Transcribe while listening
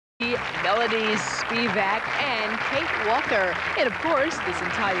Melody Spivak, and Kate Walker. And of course, this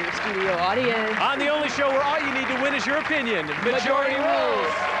entire studio audience. On the only show where all you need to win is your opinion. Majority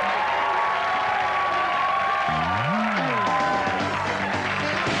Rules.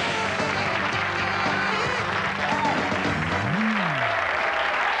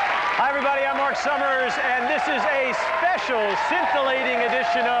 Hi, everybody. I'm Mark Summers, and this is a special, scintillating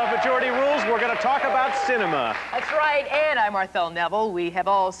edition of Majority Rules. We're going to talk about cinema. That's right, and I'm Arthel Neville. We have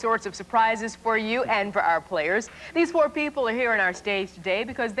all sorts of surprises for you and for our players. These four people are here on our stage today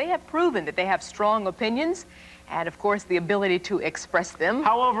because they have proven that they have strong opinions and, of course, the ability to express them.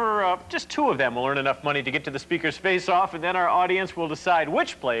 However, just two of them will earn enough money to get to the speaker's face-off, and then our audience will decide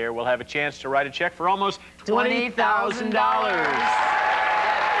which player will have a chance to write a check for almost $20,000.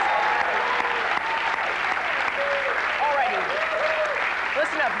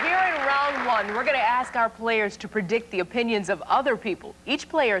 Here in round one, we're going to ask our players to predict the opinions of other people. Each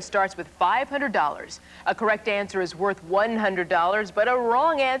player starts with $500. A correct answer is worth $100, but a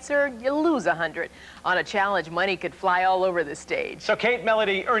wrong answer, you lose $100. On a challenge, money could fly all over the stage. So Kate,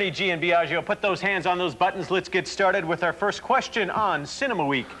 Melody, Ernie G, and Biagio, put those hands on those buttons. Let's get started with our first question on Cinema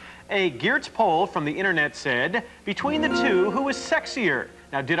Week. A Geertz poll from the internet said, between the two, who is sexier?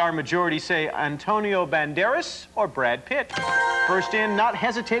 Now, did our majority say Antonio Banderas or Brad Pitt? First in, not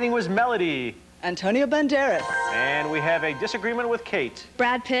hesitating, was Melody. Antonio Banderas. And we have a disagreement with Kate.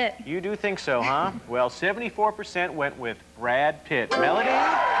 Brad Pitt. You do think so, huh? Well, 74% went with Brad Pitt. Melody,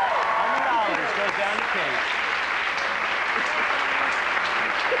 $100 goes down to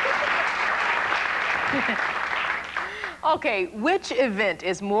Kate. Okay, which event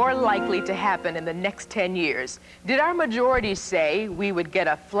is more likely to happen in the next 10 years? Did our majority say we would get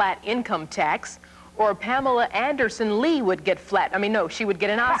a flat income tax, or Pamela Anderson Lee would get she would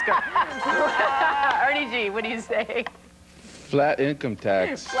get an Oscar? Ernie G, what do you say? Flat income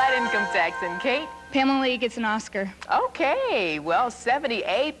tax. Flat income tax. And Kate? Pamela Lee gets an Oscar. Okay, well,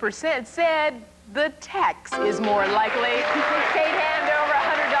 78% said the tax is more likely. Kate, hand over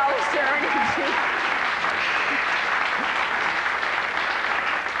 $100 to Ernie G.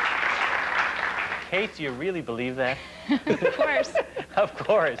 Kate, do you really believe that? Of course. Of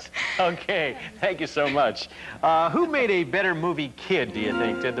course. Okay, thank you so much. Who made a better movie kid, do you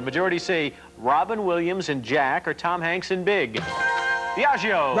think? Did the majority say Robin Williams and Jack or Tom Hanks and Big?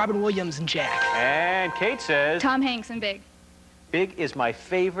 Biagio. Robin Williams and Jack. And Kate says... Tom Hanks and Big. Big is my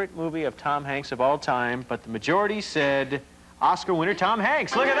favorite movie of Tom Hanks of all time, but the majority said Oscar winner Tom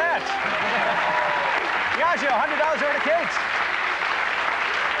Hanks. Look at that. Biagio, $100 over to Kate.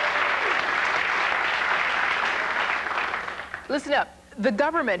 Listen up. The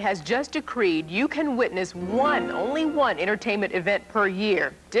government has just decreed you can witness only one entertainment event per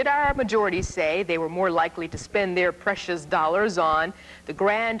year. Did our majority say they were more likely to spend their precious dollars on the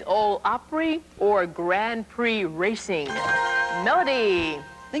Grand Ole Opry or Grand Prix racing? Melody. I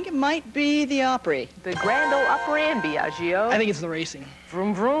think it might be the Opry. The Grand Ole Opry and Biagio. I think it's the racing.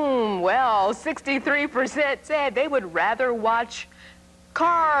 Vroom, vroom. Well, 63% said they would rather watch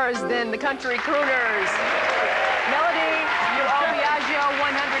Cars than the country crooners. Melody, you owe Biagio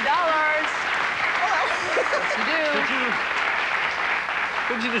 $100. What you do?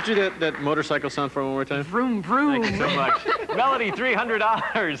 Could you just do that motorcycle sound for one more time? Vroom, vroom. Thank you so much. Melody,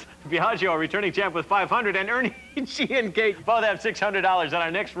 $300. Biagio, returning champ with $500. And Ernie, G, and Kate both have $600. On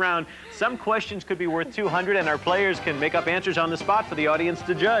our next round, some questions could be worth $200, and our players can make up answers on the spot for the audience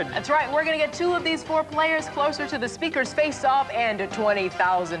to judge. That's right. We're going to get two of these four players closer to the speaker's face-off and to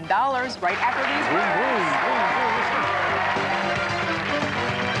 $20,000 right after these words.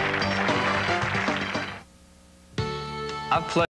 I've played